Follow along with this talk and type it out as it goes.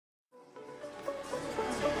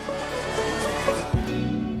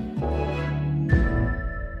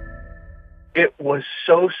It was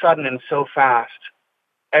so sudden and so fast,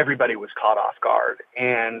 everybody was caught off guard.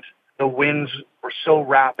 And the winds were so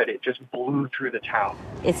rapid, it just blew through the town.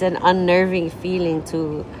 It's an unnerving feeling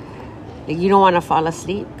to, like, you don't want to fall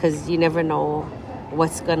asleep because you never know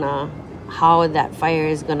how that fire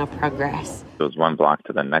is gonna progress. It was one block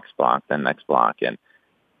to the next block, then next block, and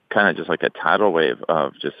kind of just like a tidal wave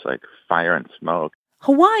of just like fire and smoke.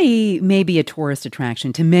 Hawaii may be a tourist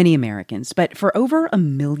attraction to many Americans, but for over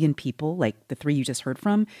 1 million people, like the 3 you just heard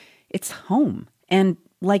from, it's home. And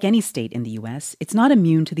like any state in the U.S., it's not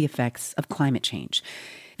immune to the effects of climate change.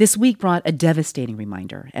 This week brought a devastating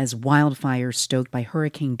reminder as wildfires stoked by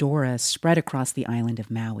Hurricane Dora spread across the island of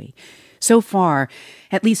Maui. So far,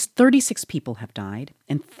 at least 36 people have died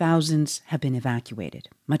and thousands have been evacuated.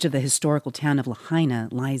 Much of the historical town of Lahaina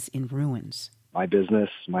lies in ruins. My business,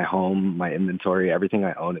 my home, my inventory, everything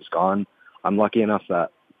I own is gone. I'm lucky enough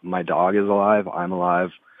that my dog is alive. I'm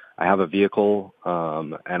alive. I have a vehicle,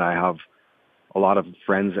 and I have a lot of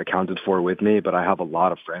friends accounted for with me, but I have a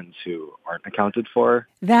lot of friends who aren't accounted for.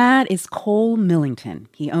 That is Cole Millington.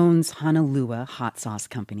 He owns Honolua Hot Sauce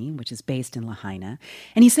Company, which is based in Lahaina.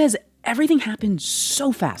 And he says everything happened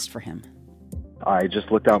so fast for him. I just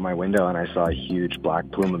looked out my window and I saw a huge black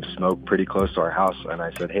plume of smoke pretty close to our house. And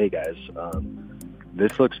I said, hey guys,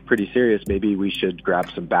 this looks pretty serious. Maybe we should grab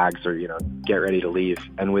some bags or, get ready to leave.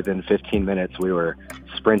 And within 15 minutes, we were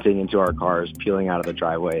sprinting into our cars, peeling out of the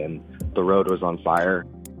driveway, and the road was on fire.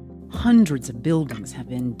 Hundreds of buildings have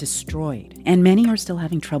been destroyed, and many are still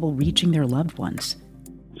having trouble reaching their loved ones.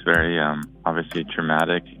 It's very obviously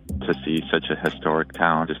traumatic to see such a historic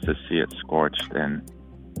town, just to see it scorched and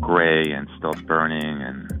gray and still burning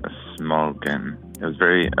and the smoke, and it was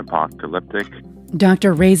very apocalyptic.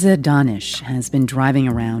 Dr. Reza Danish has been driving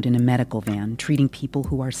around in a medical van treating people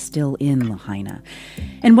who are still in Lahaina.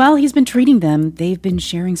 And while he's been treating them, they've been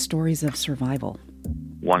sharing stories of survival.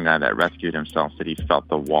 One guy that rescued himself said he felt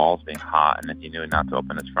the walls being hot and then he knew not to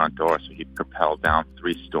open his front door, so he propelled down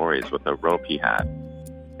 3 stories with a rope he had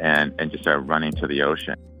and just started running to the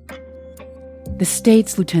ocean. The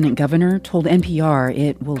state's lieutenant governor told NPR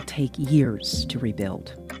it will take years to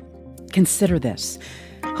rebuild. Consider this.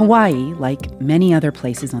 Hawaii, like many other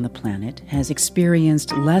places on the planet, has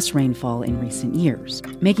experienced less rainfall in recent years,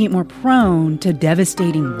 making it more prone to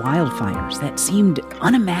devastating wildfires that seemed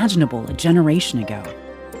unimaginable a generation ago.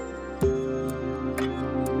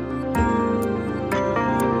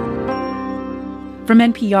 From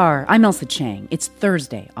NPR, I'm Elsa Chang. It's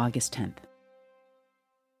Thursday, August 10th.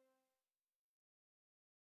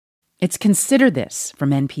 It's Consider This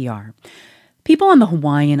from NPR. People on the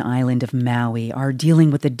Hawaiian island of Maui are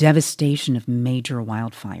dealing with the devastation of major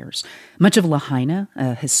wildfires. Much of Lahaina,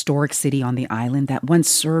 a historic city on the island that once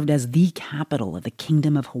served as the capital of the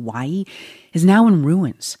Kingdom of Hawaii, is now in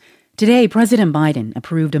ruins. Today, President Biden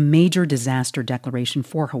approved a major disaster declaration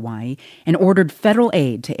for Hawaii and ordered federal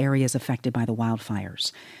aid to areas affected by the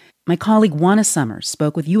wildfires. My colleague Juana Summers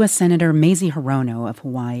spoke with U.S. Senator Mazie Hirono of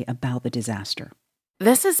Hawaii about the disaster.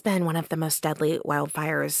 This has been one of the most deadly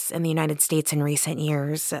wildfires in the United States in recent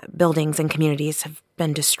years. Buildings and communities have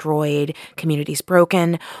been destroyed, communities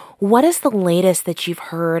broken. What is the latest that you've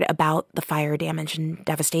heard about the fire damage and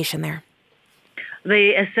devastation there?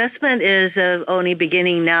 The assessment is only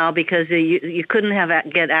beginning now because you couldn't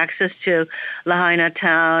get access to Lahaina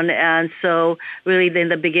town. And so really in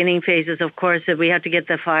the beginning phases, of course, we have to get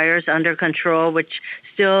the fires under control, which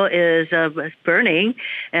still is burning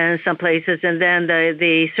in some places. And then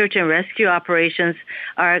the search and rescue operations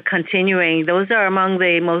are continuing. Those are among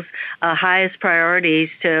the most highest priorities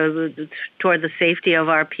toward the safety of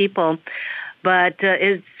our people. But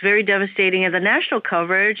it's very devastating. And the national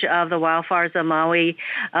coverage of the wildfires of Maui,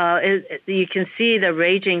 you can see the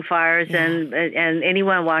raging fires, and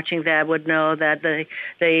anyone watching that would know that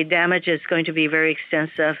the damage is going to be very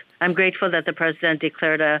extensive. I'm grateful that the president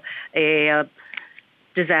declared a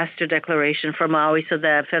disaster declaration for Maui so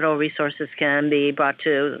that federal resources can be brought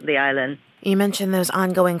to the island. You mentioned those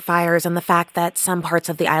ongoing fires and the fact that some parts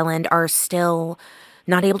of the island are still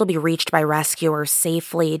not able to be reached by rescuers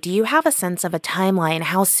safely. Do you have a sense of a timeline,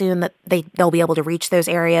 how soon that they'll be able to reach those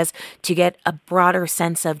areas to get a broader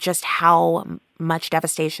sense of just how much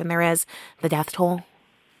devastation there is, the death toll?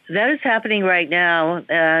 That is happening right now.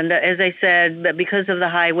 And as I said, because of the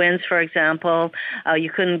high winds, for example, you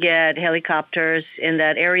couldn't get helicopters in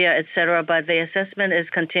that area, et cetera. But the assessment is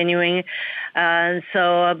continuing. And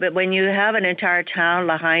so but when you have an entire town,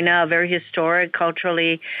 Lahaina, a very historic,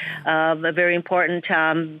 culturally, a very important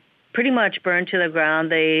town, pretty much burned to the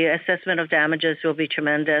ground, the assessment of damages will be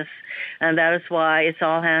tremendous. And that is why it's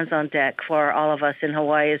all hands on deck for all of us in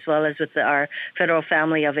Hawaii, as well as with our federal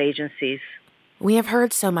family of agencies. We have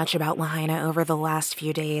heard so much about Lahaina over the last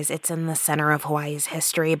few days. It's in the center of Hawaii's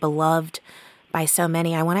history, beloved by so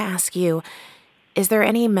many. I want to ask you, is there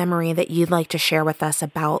any memory that you'd like to share with us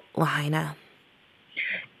about Lahaina?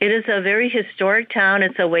 It is a very historic town.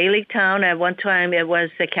 It's a whaling town. At one time, it was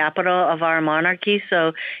the capital of our monarchy,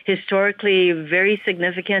 so historically very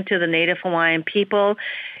significant to the Native Hawaiian people.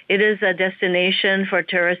 It is a destination for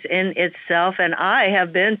tourists in itself, and I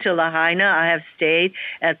have been to Lahaina. I have stayed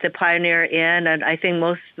at the Pioneer Inn, and I think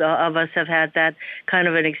most of us have had that kind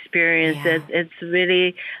of an experience. Yeah. It's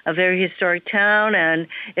really a very historic town, and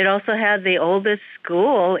it also had the oldest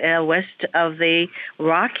school west of the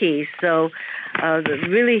Rockies, so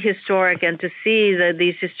really historic. And to see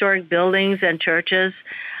these historic buildings and churches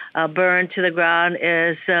burned to the ground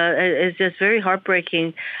is just very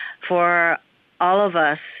heartbreaking for all of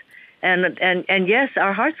us. And yes,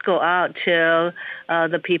 our hearts go out to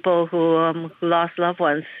the people who lost loved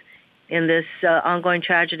ones in this ongoing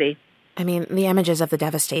tragedy. I mean, the images of the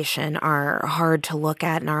devastation are hard to look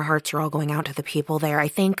at, and our hearts are all going out to the people there. I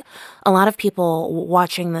think a lot of people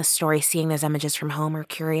watching this story, seeing those images from home, are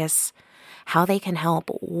curious how they can help.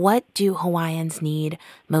 What do Hawaiians need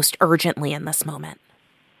most urgently in this moment?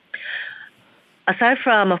 Aside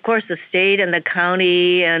from, of course, the state and the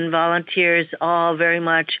county and volunteers all very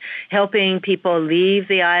much helping people leave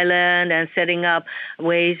the island and setting up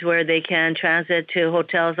ways where they can transit to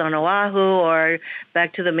hotels on Oahu or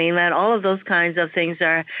back to the mainland, all of those kinds of things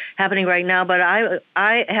are happening right now. But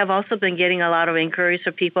I have also been getting a lot of inquiries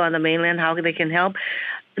from people on the mainland how they can help.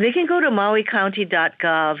 They can go to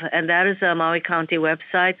mauicounty.gov, and that is a Maui County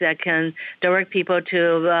website that can direct people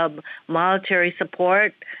to monetary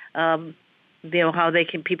support, how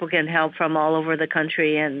people can help from all over the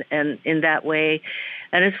country and in that way.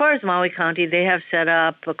 And as far as Maui County, they have set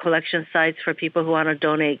up collection sites for people who want to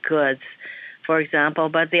donate goods, for example.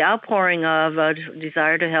 But the outpouring of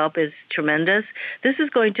desire to help is tremendous. This is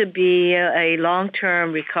going to be a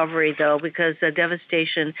long-term recovery, though, because the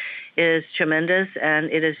devastation is tremendous and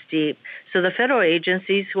it is deep. So the federal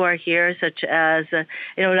agencies who are here, such as, it's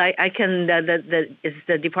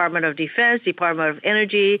the Department of Defense, Department of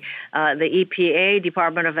Energy, the EPA,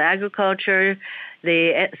 Department of Agriculture,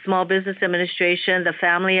 the Small Business Administration, the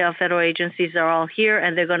family of federal agencies are all here,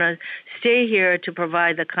 and they're going to stay here to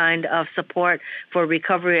provide the kind of support for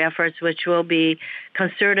recovery efforts, which will be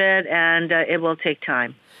concerted, and it will take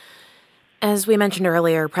time. As we mentioned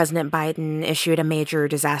earlier, President Biden issued a major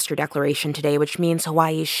disaster declaration today, which means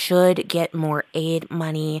Hawaii should get more aid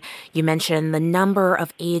money. You mentioned the number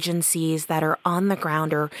of agencies that are on the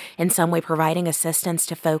ground or in some way providing assistance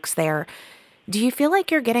to folks there. Do you feel like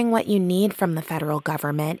you're getting what you need from the federal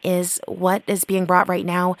government? Is what is being brought right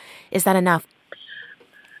now, is that enough?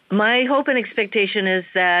 My hope and expectation is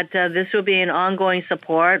that this will be an ongoing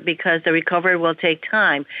support because the recovery will take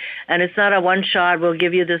time. And it's not a one-shot, we'll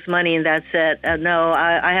give you this money and that's it. No,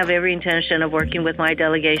 I have every intention of working with my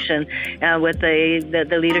delegation and with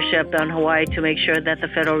the leadership on Hawaii to make sure that the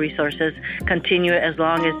federal resources continue as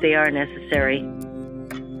long as they are necessary.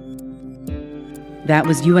 That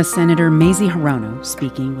was U.S. Senator Mazie Hirono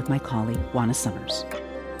speaking with my colleague, Juana Summers.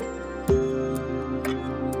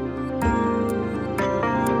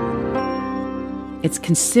 It's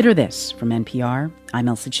Consider This from NPR. I'm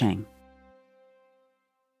Elsa Chang.